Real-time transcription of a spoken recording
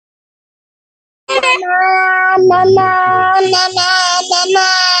I love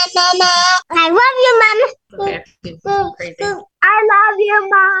you, Mom. Okay, it's crazy. I love you,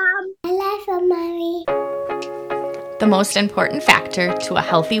 Mom. I love you, Mommy. The most important factor to a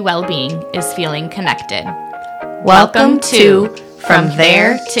healthy well-being is feeling connected. Welcome to From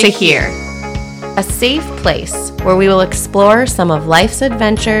There to Here, a safe place where we will explore some of life's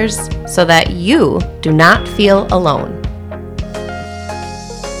adventures so that you do not feel alone.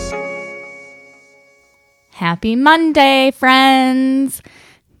 Happy Monday, friends!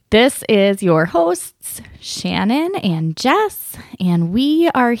 This is your hosts, Shannon and Jess, and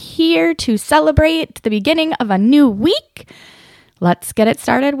we are here to celebrate the beginning of a new week. Let's get it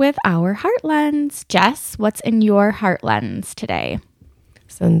started with our Heart Lens. Jess, what's in your Heart Lens today?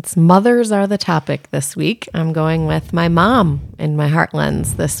 Since mothers are the topic this week, I'm going with my mom in my Heart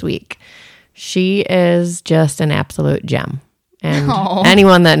Lens this week. She is just an absolute gem. And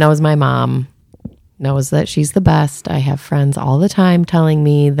anyone that knows my mom knows that she's the best. I have friends all the time telling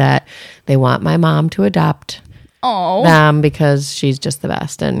me that they want my mom to adopt them because she's just the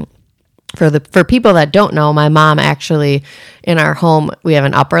best. And for people that don't know, my mom actually, in our home, we have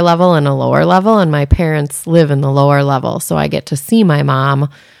an upper level and a lower level, and my parents live in the lower level. So I get to see my mom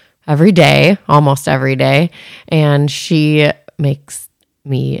every day, almost every day, and she makes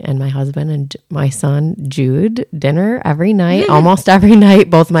me and my husband and my son Jude dinner every night, almost every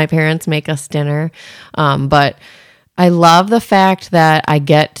night. Both my parents make us dinner. But I love the fact that I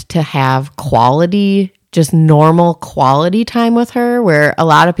get to have quality, just normal quality time with her, where a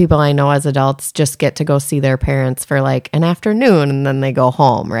lot of people I know as adults just get to go see their parents for like an afternoon and then they go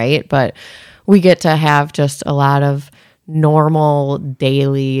home, right? But we get to have just a lot of normal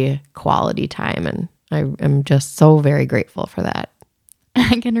daily quality time. And I am just so very grateful for that.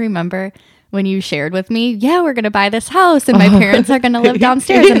 I can remember when you shared with me, we're going to buy this house and my parents are going to live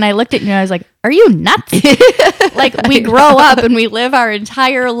downstairs. And I looked at you and I was like, are you nuts? Like, we grow up and we live our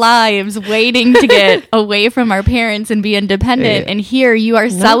entire lives waiting to get away from our parents and be independent. And here you are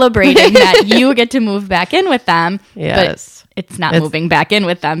celebrating that you get to move back in with them. Yes. But it's not moving back in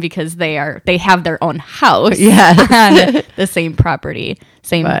with them because they have their own house on the same property,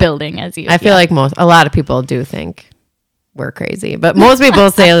 same building as you. I feel like a lot of people do think we're crazy, but most people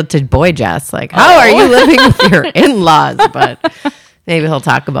say to Boy Jess, like, how are you living with your in-laws? But maybe he'll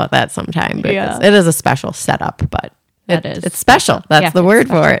talk about that sometime because it is a special setup, but it's special. That's the word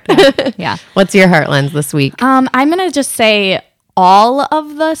for it. Yeah. What's your Heart Lens this week? I'm going to just say all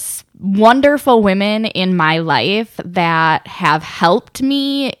of the wonderful women in my life that have helped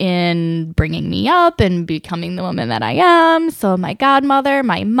me in bringing me up and becoming the woman that I am. So my godmother,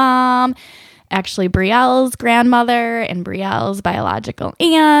 my mom, actually Brielle's grandmother and Brielle's biological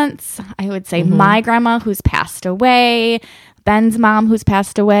aunts. I would say my grandma who's passed away, Ben's mom who's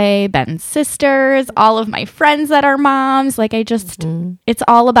passed away, Ben's sisters, all of my friends that are moms. Like it's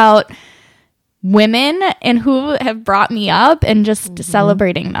all about women and who have brought me up and just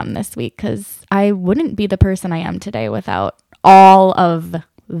celebrating them this week, because I wouldn't be the person I am today without all of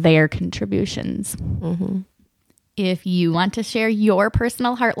their contributions. If you want to share your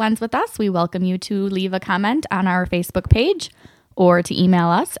personal Heart Lens with us, we welcome you to leave a comment on our Facebook page or to email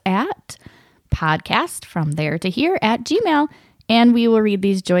us at podcastfromtheretohere@gmail.com, and we will read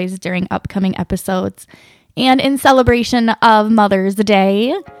these joys during upcoming episodes. And in celebration of Mother's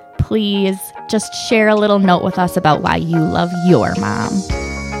Day, please just share a little note with us about why you love your mom.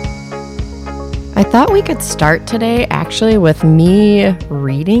 I thought we could start today actually with me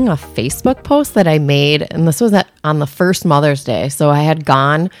reading a Facebook post that I made, and this was on the first Mother's Day. So I had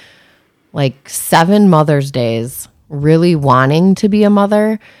gone like 7 Mother's Days really wanting to be a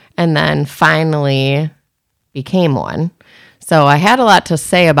mother, and then finally became one. So I had a lot to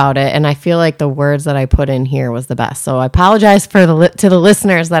say about it, and I feel like the words that I put in here was the best. So I apologize to the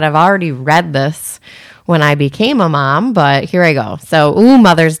listeners that have already read this when I became a mom, but here I go. So,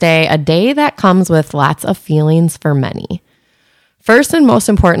 Mother's Day, a day that comes with lots of feelings for many. First and most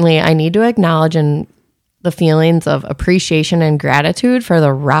importantly, I need to acknowledge the feelings of appreciation and gratitude for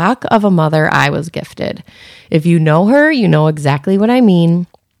the rock of a mother I was gifted. If you know her, you know exactly what I mean.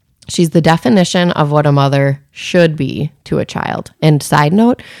 She's the definition of what a mother should be to a child. And side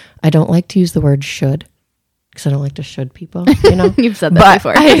note, I don't like to use the word should, because I don't like to should people, you know. You've said that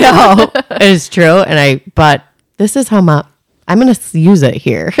before. I know it's true, but this is how I'm going to use it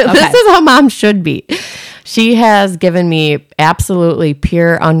here. Okay. This is how mom should be. She has given me absolutely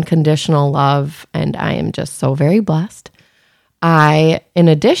pure, unconditional love, and I am just so very blessed. I, in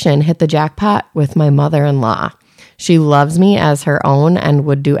addition, hit the jackpot with my mother-in-law. She loves me as her own and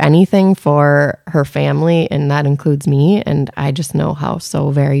would do anything for her family, and that includes me. And I just know how so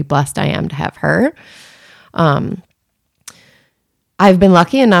very blessed I am to have her. I've been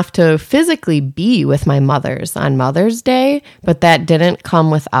lucky enough to physically be with my mothers on Mother's Day, but that didn't come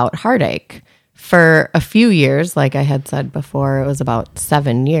without heartache. For a few years, like I had said before, it was about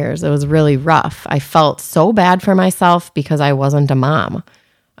 7 years. It was really rough. I felt so bad for myself because I wasn't a mom.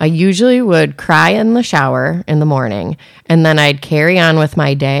 I usually would cry in the shower in the morning, and then I'd carry on with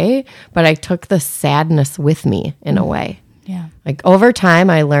my day, but I took the sadness with me in a way. Yeah. Like over time,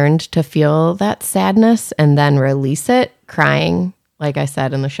 I learned to feel that sadness and then release it. Crying, like I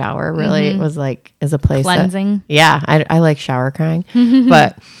said, in the shower really was like, is a place cleansing. I like shower crying.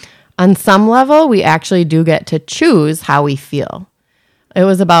 But on some level, we actually do get to choose how we feel. It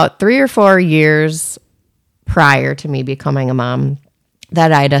was about 3 or 4 years prior to me becoming a mom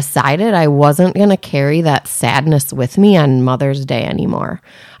that I decided I wasn't going to carry that sadness with me on Mother's Day anymore.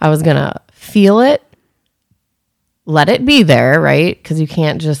 I was going to feel it, let it be there, right? Because you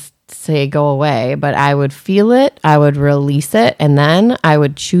can't just say go away, but I would feel it, I would release it, and then I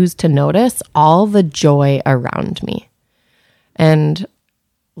would choose to notice all the joy around me. And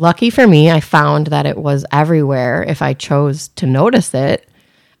lucky for me, I found that it was everywhere if I chose to notice it.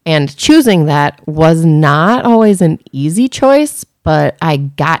 And choosing that was not always an easy choice, but I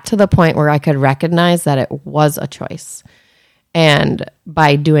got to the point where I could recognize that it was a choice. And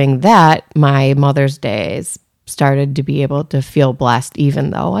by doing that, my Mother's Days started to be able to feel blessed,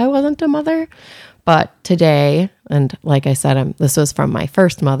 even though I wasn't a mother. But today, and like I said, this was from my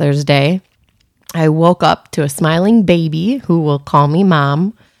first Mother's Day, I woke up to a smiling baby who will call me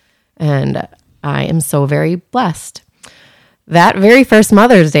mom, and I am so very blessed. That very first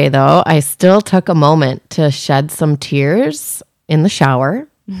Mother's Day, though, I still took a moment to shed some tears in the shower,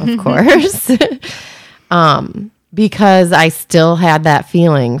 of course, because I still had that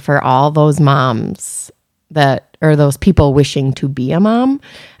feeling for all those moms or those people wishing to be a mom.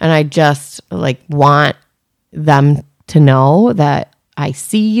 And I just want them to know that I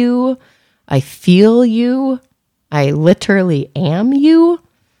see you, I feel you, I literally am you.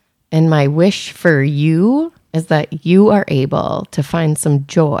 And my wish for you is that you are able to find some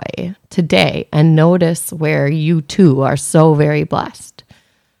joy today and notice where you too are so very blessed,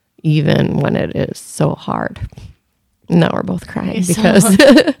 even when it is so hard. Now we're both crying because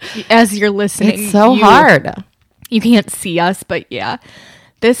as you're listening, it's so hard. You can't see us, but yeah,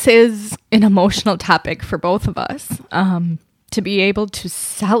 this is an emotional topic for both of us. To be able to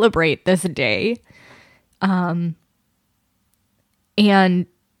celebrate this day, and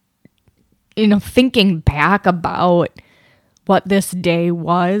thinking back about what this day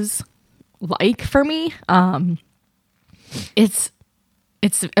was like for me, it's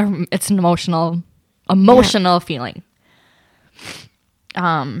an emotional feeling.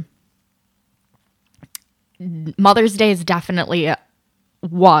 Mother's Day is definitely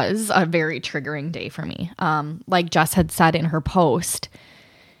was a very triggering day for me. Like Jess had said in her post,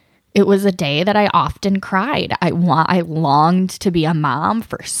 it was a day that I often cried. I longed to be a mom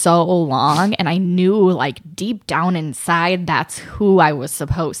for so long, and I knew deep down inside that's who I was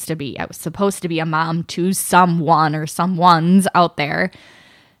supposed to be. I was supposed to be a mom to someone or someones out there.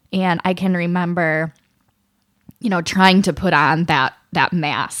 And I can remember, trying to put on that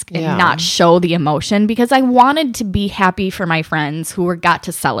mask and not show the emotion because I wanted to be happy for my friends who got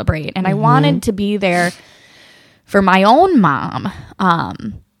to celebrate. And I wanted to be there for my own mom.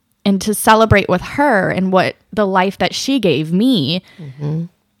 And to celebrate with her and what the life that she gave me. Mm-hmm.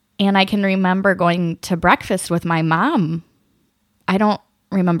 And I can remember going to breakfast with my mom. I don't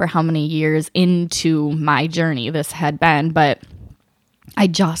remember how many years into my journey this had been, but I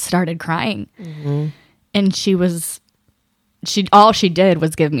just started crying. Mm-hmm. And all she did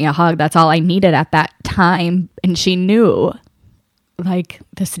was give me a hug. That's all I needed at that time. And she knew,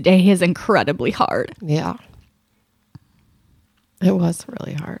 this day is incredibly hard. Yeah. It was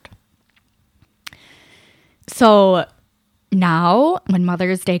really hard. So now when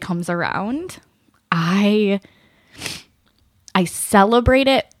Mother's Day comes around, I celebrate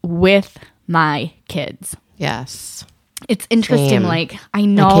it with my kids. Yes. It's interesting. Same. I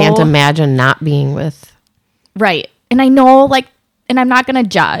know. I can't imagine not being with. Right. And I know, and I'm not going to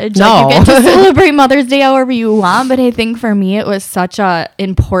judge. No. You get to celebrate Mother's Day however you want. But I think for me, it was such a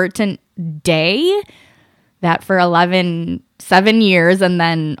important day that for 7 years and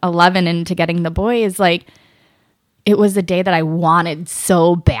then 11 into getting the boys, it was a day that I wanted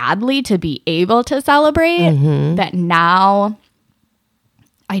so badly to be able to celebrate that now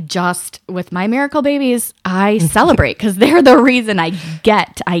with my miracle babies, I celebrate because they're the reason I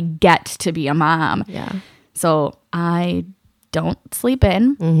get to be a mom. Yeah. So I don't sleep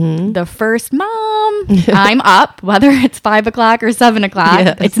in. The first mom, I'm up, whether it's 5 o'clock or 7 o'clock.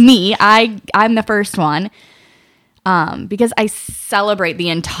 Yes. It's me. I'm the first one. Because I celebrate the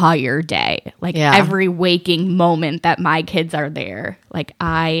entire day, like every waking moment that my kids are there. Like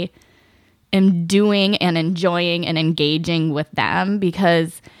I am doing and enjoying and engaging with them,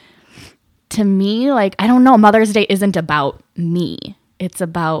 because to me, like, I don't know, Mother's Day isn't about me. It's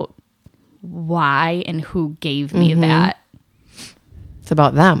about why and who gave me that. It's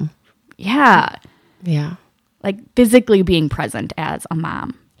about them. Yeah. Yeah. Like physically being present as a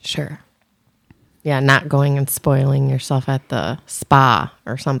mom. Sure. Yeah, not going and spoiling yourself at the spa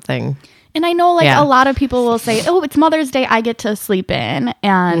or something. And I know, like, a lot of people will say, oh, it's Mother's Day, I get to sleep in.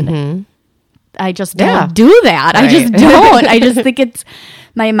 And I just don't do that. Right. I just don't. I just think it's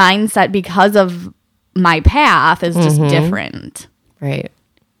my mindset, because of my path, is just different. Right.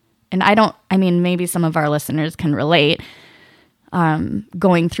 And I mean, maybe some of our listeners can relate,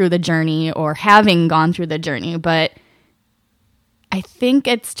 going through the journey or having gone through the journey, but I think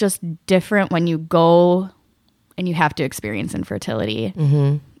it's just different when you go and you have to experience infertility.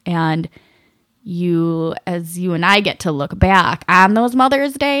 And as you and I get to look back on those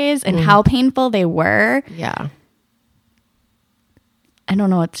Mother's Days and how painful they were. Yeah. I don't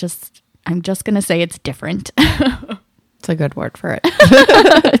know. I'm just going to say it's different. It's a good word for it.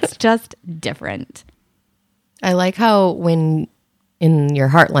 It's just different. I like how when in your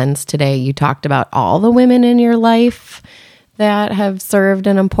Heartlands today, you talked about all the women in your life that have served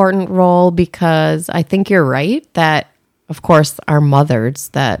an important role, because I think you're right that, of course, our mothers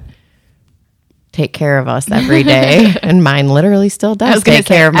that take care of us every day, and mine literally still does take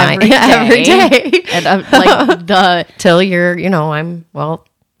care of mine every day. And till you're,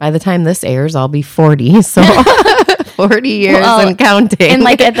 by the time this airs, I'll be 40, so 40 years and counting. And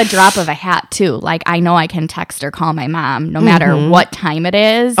like at the drop of a hat too. Like I know I can text or call my mom no matter what time it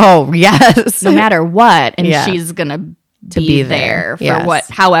is. Oh, yes. No matter what, and she's gonna be there for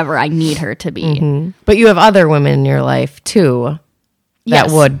however I need her to be. But you have other women in your life too that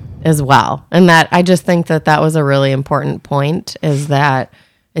would as well. And that I just think that was a really important point, is that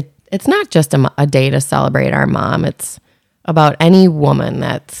it's not just a day to celebrate our mom. It's about any woman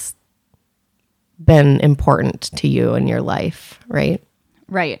that's been important to you in your life, right?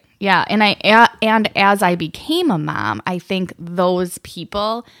 Right. Yeah. And as I became a mom, I think those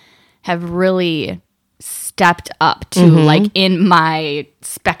people have really stepped up to like in my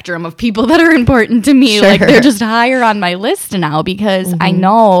spectrum of people that are important to me. Sure. Like they're just higher on my list now, because I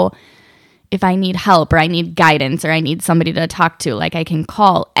know if I need help or I need guidance or I need somebody to talk to, like I can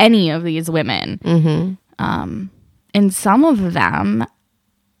call any of these women. And some of them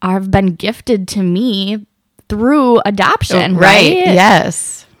have been gifted to me through adoption, right?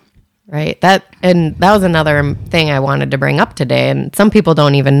 Yes. Right. That was another thing I wanted to bring up today. And some people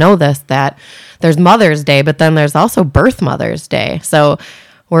don't even know this, that there's Mother's Day, but then there's also Birth Mother's Day. So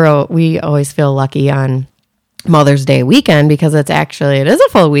we always feel lucky on Mother's Day weekend, because it is a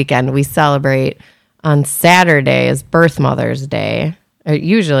full weekend. We celebrate on Saturday is Birth Mother's Day. It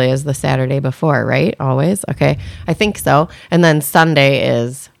usually is the Saturday before, right? Always? Okay. I think so. And then Sunday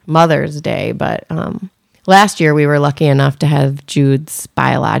is Mother's Day. But last year we were lucky enough to have Jude's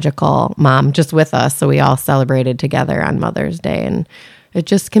biological mom just with us. So we all celebrated together on Mother's Day. And it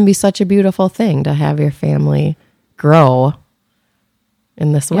just can be such a beautiful thing to have your family grow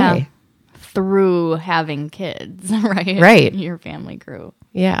in this way. Through having kids, right? Right. Your family grew.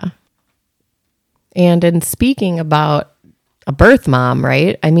 Yeah. And in speaking about a birth mom,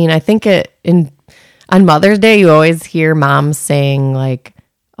 right? I mean, I think on Mother's Day, you always hear moms saying like,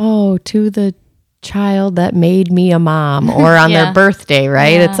 oh, to the child that made me a mom, or on their birthday,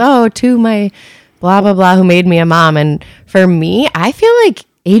 right? Yeah. It's, oh, to my blah, blah, blah, who made me a mom. And for me, I feel like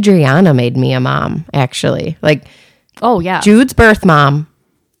Adriana made me a mom, actually. Like, oh, yeah. Jude's birth mom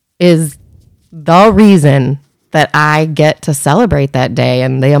is the reason that I get to celebrate that day,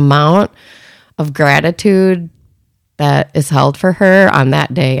 and the amount of gratitude that is held for her on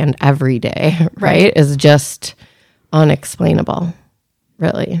that day and every day, right, is just unexplainable,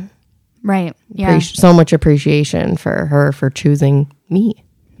 really. Right. Yeah. So much appreciation for her for choosing me.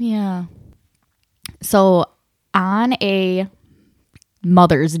 Yeah. So on a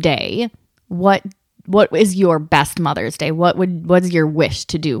Mother's Day, what is your best Mother's Day? What's your wish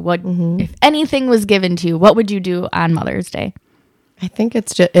to do? What if anything was given to you, what would you do on Mother's Day? I think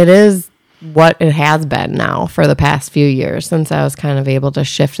it is what it has been now for the past few years, since I was kind of able to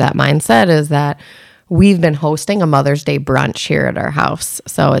shift that mindset, is that we've been hosting a Mother's Day brunch here at our house.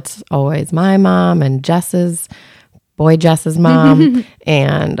 So it's always my mom and Jess's boy Jess's mom.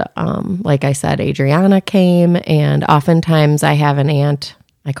 And like I said, Adriana came. And oftentimes I have an aunt,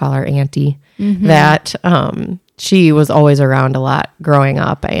 I call her Auntie, that she was always around a lot growing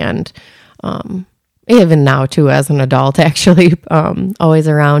up. And even now too, as an adult, actually, always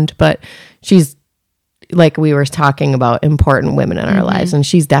around. But she's, like we were talking about, important women in our lives. And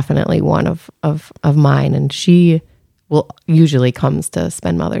she's definitely one of mine. And she usually comes to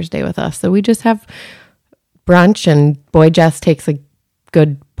spend Mother's Day with us. So we just have brunch, and boy Jess takes a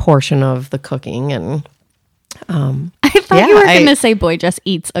good portion of the cooking. And I thought you were going to say boy Jess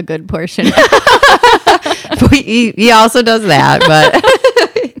eats a good portion. he also does that,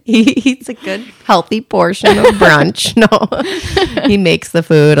 but he eats a good healthy portion of brunch. No, he makes the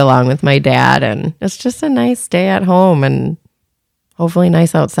food along with my dad, and it's just a nice day at home and hopefully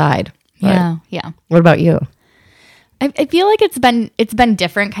nice outside. But yeah. What about you? I feel like it's been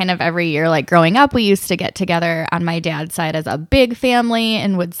different kind of every year. Like growing up, we used to get together on my dad's side as a big family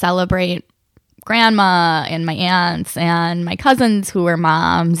and would celebrate grandma and my aunts and my cousins who were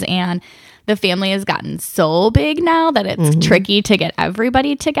moms. And the family has gotten so big now that it's tricky to get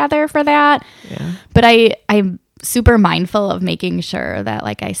everybody together for that. Yeah. But I'm super mindful of making sure that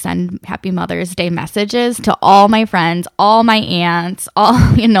like I send Happy Mother's Day messages to all my friends, all my aunts,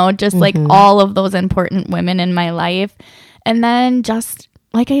 all, just like all of those important women in my life. And then just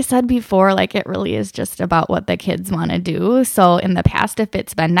like I said before, like it really is just about what the kids want to do. So in the past, if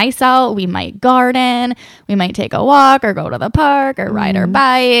it's been nice out, we might garden, we might take a walk or go to the park or ride our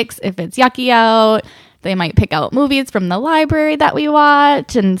bikes. If it's yucky out, they might pick out movies from the library that we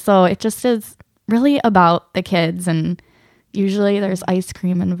watch. And so it just is really about the kids, and usually there's ice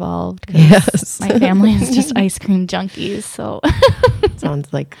cream involved. Yes. My family is just ice cream junkies. So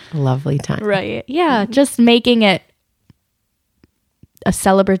sounds like a lovely time. Right. Yeah. Just making it a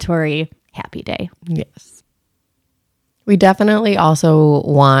celebratory happy day. Yes. We definitely also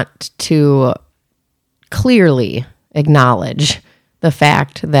want to clearly acknowledge the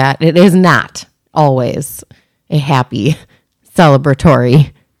fact that it is not always a happy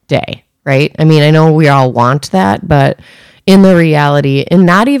celebratory day, right? I mean, I know we all want that, but in the reality, and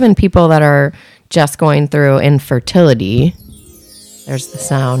not even people that are just going through infertility, there's the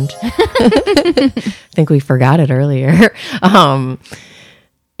sound. I think we forgot it earlier.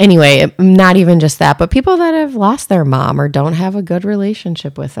 Anyway, not even just that, but people that have lost their mom or don't have a good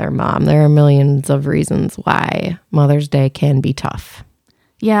relationship with their mom. There are millions of reasons why Mother's Day can be tough.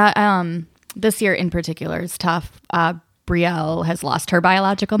 Yeah, this year in particular is tough. Brielle has lost her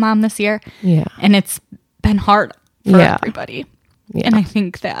biological mom this year. Yeah. And it's been hard for everybody. Yeah. And I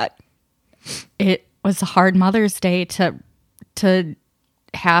think that it was a hard Mother's Day to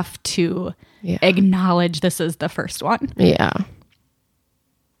have to acknowledge this is the first one. Yeah.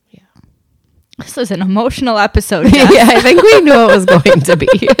 This is an emotional episode. Yeah, I think we knew it was going to be.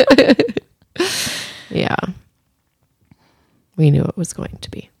 Yeah. We knew it was going to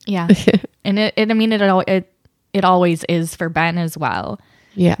be. Yeah. And it always is for Ben as well.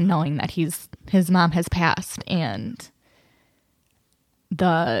 Yeah. Knowing that his mom has passed, and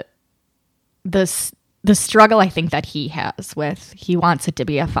the struggle I think that he has with, he wants it to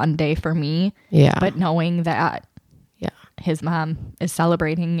be a fun day for me. Yeah. But knowing that his mom is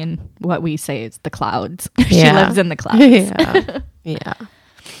celebrating in what we say is the clouds. She lives in the clouds. Yeah.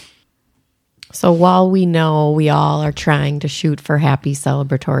 So while we know we all are trying to shoot for happy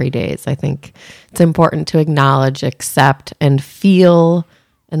celebratory days, I think it's important to acknowledge, accept, and feel,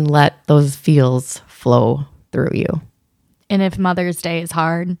 and let those feels flow through you. And if Mother's Day is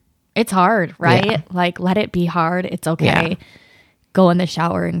hard, it's hard, right? Yeah. Like, let it be hard. It's okay. Yeah. Go in the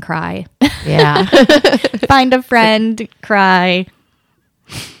shower and cry. Yeah. Find a friend, cry.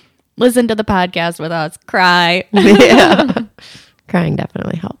 Listen to the podcast with us, cry. Yeah. Crying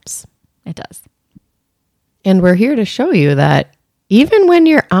definitely helps. It does. And we're here to show you that even when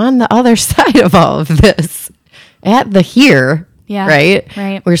you're on the other side of all of this, at the here, right?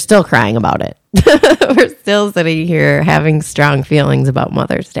 We're still crying about it. We're still sitting here having strong feelings about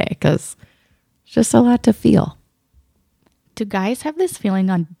Mother's Day because it's just a lot to feel. Do guys have this feeling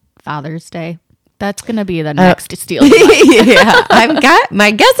on Father's Day? That's going to be the next steal. Yeah.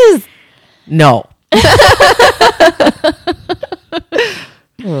 My guess is no.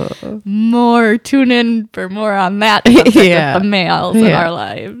 Tune in for more on that with the males in our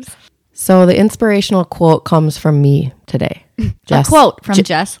lives. So the inspirational quote comes from me today. A quote from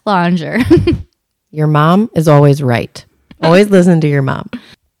Jess Longer. Your mom is always right. Always listen to your mom.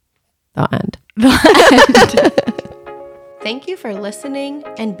 The end. Thank you for listening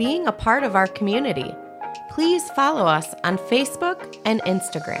and being a part of our community. Please follow us on Facebook and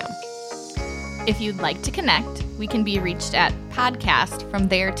Instagram. If you'd like to connect, we can be reached at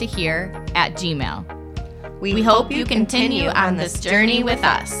podcastfromtheretohere@gmail.com. We hope you continue on this journey with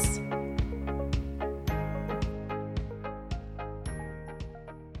us.